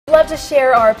love to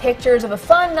share our pictures of a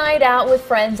fun night out with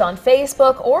friends on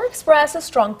Facebook or express a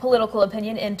strong political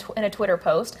opinion in a Twitter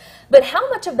post. But how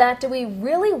much of that do we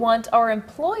really want our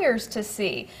employers to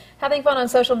see? Having fun on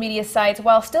social media sites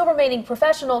while still remaining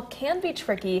professional can be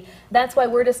tricky. That's why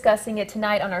we're discussing it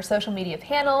tonight on our social media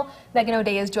panel. Megan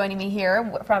O'Day is joining me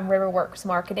here from Riverworks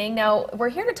Marketing. Now, we're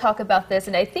here to talk about this,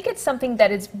 and I think it's something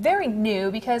that is very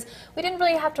new because we didn't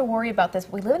really have to worry about this.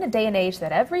 We live in a day and age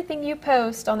that everything you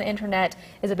post on the internet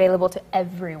is available to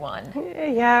everyone.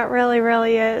 Yeah, it really,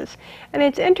 really is. And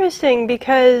it's interesting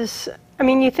because, I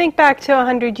mean, you think back to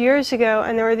 100 years ago,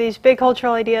 and there were these big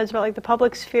cultural ideas about like the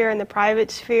public sphere and the private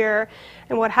sphere,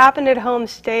 and what happened at home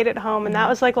stayed at home, and that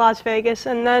was like Las Vegas.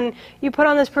 And then you put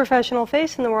on this professional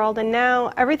face in the world, and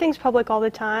now everything's public all the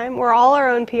time. We're all our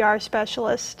own PR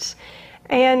specialists,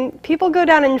 and people go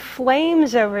down in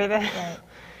flames over this.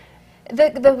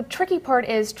 Right. The tricky part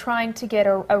is trying to get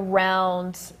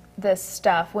around this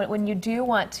stuff when you do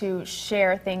want to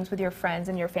share things with your friends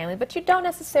and your family, but you don't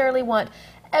necessarily want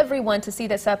everyone to see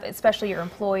this up, especially your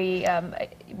employee.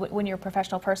 When you're a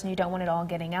professional person, you don't want it all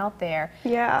getting out there.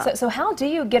 Yeah. So how do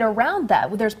you get around that?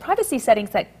 Well, there's privacy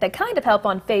settings that kind of help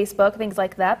on Facebook, things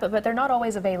like that, but they're not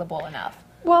always available enough.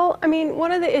 Well, I mean,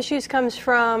 one of the issues comes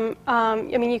from, I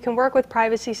mean, you can work with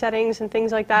privacy settings and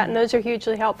things like that, and those are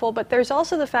hugely helpful, but there's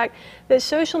also the fact that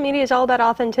social media is all about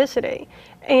authenticity,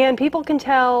 and people can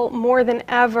tell more than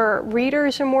ever.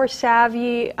 Readers are more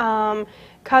savvy,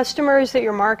 customers that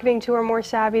you're marketing to are more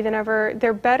savvy than ever.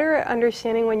 They're better at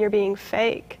understanding when you're being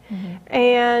fake,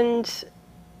 and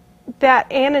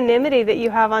that anonymity that you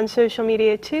have on social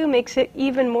media too makes it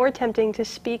even more tempting to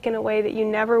speak in a way that you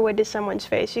never would to someone's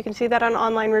face. You can see that on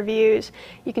online reviews.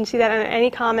 You can see that in any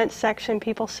comment section.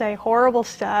 People say horrible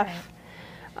stuff.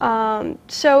 Right.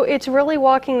 So it's really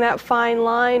walking that fine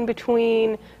line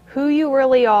between who you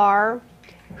really are,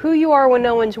 who you are when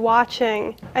no one's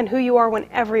watching, and who you are when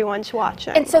everyone's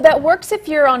watching. And so that works if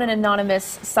you're on an anonymous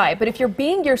site, but if you're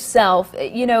being yourself,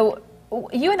 you know,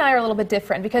 you and I are a little bit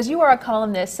different because you are a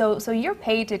columnist, so you're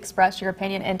paid to express your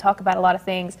opinion and talk about a lot of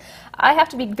things. I have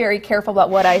to be very careful about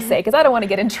what I say because I don't want to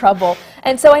get in trouble.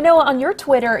 And so I know on your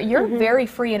Twitter, you're very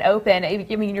free and open. I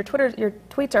mean, your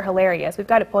tweets are hilarious. We've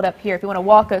got it pulled up here if you want to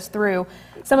walk us through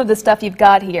some of the stuff you've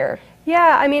got here.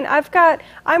 Yeah, I mean,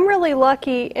 I'm really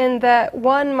lucky in that,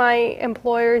 one, my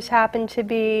employers happen to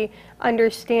be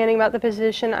understanding about the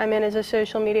position I'm in as a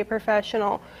social media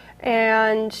professional,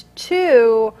 and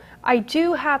two, I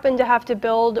do happen to have to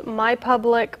build my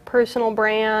public personal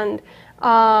brand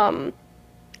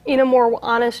in a more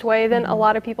honest way than a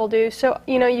lot of people do. So,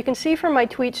 you know, you can see from my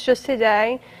tweets just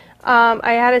today,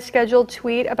 I had a scheduled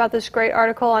tweet about this great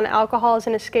article on alcohol as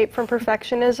an escape from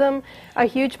perfectionism. A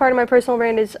huge part of my personal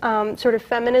brand is sort of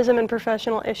feminism and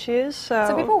professional issues.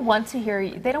 So people want to hear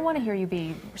you. They don't want to hear you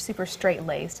be super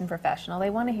straight-laced and professional.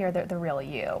 They want to hear the real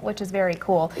you, which is very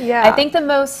cool. Yeah. I think the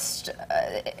most,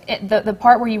 the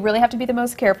part where you really have to be the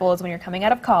most careful is when you're coming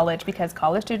out of college, because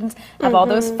college students have all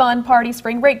those fun party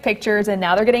spring break pictures, and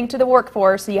now they're getting to the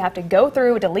workforce, so you have to go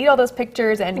through, delete all those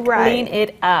pictures, and clean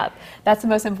it up. That's the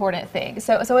most important thing.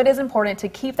 So it is important to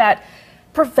keep that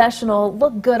professional,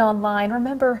 look good online.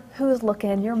 Remember who's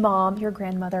looking, your mom, your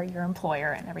grandmother, your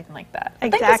employer, and everything like that.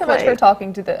 Exactly. Thank you so much for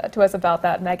talking to us about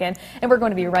that, Megan. And we're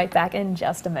going to be right back in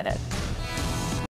just a minute.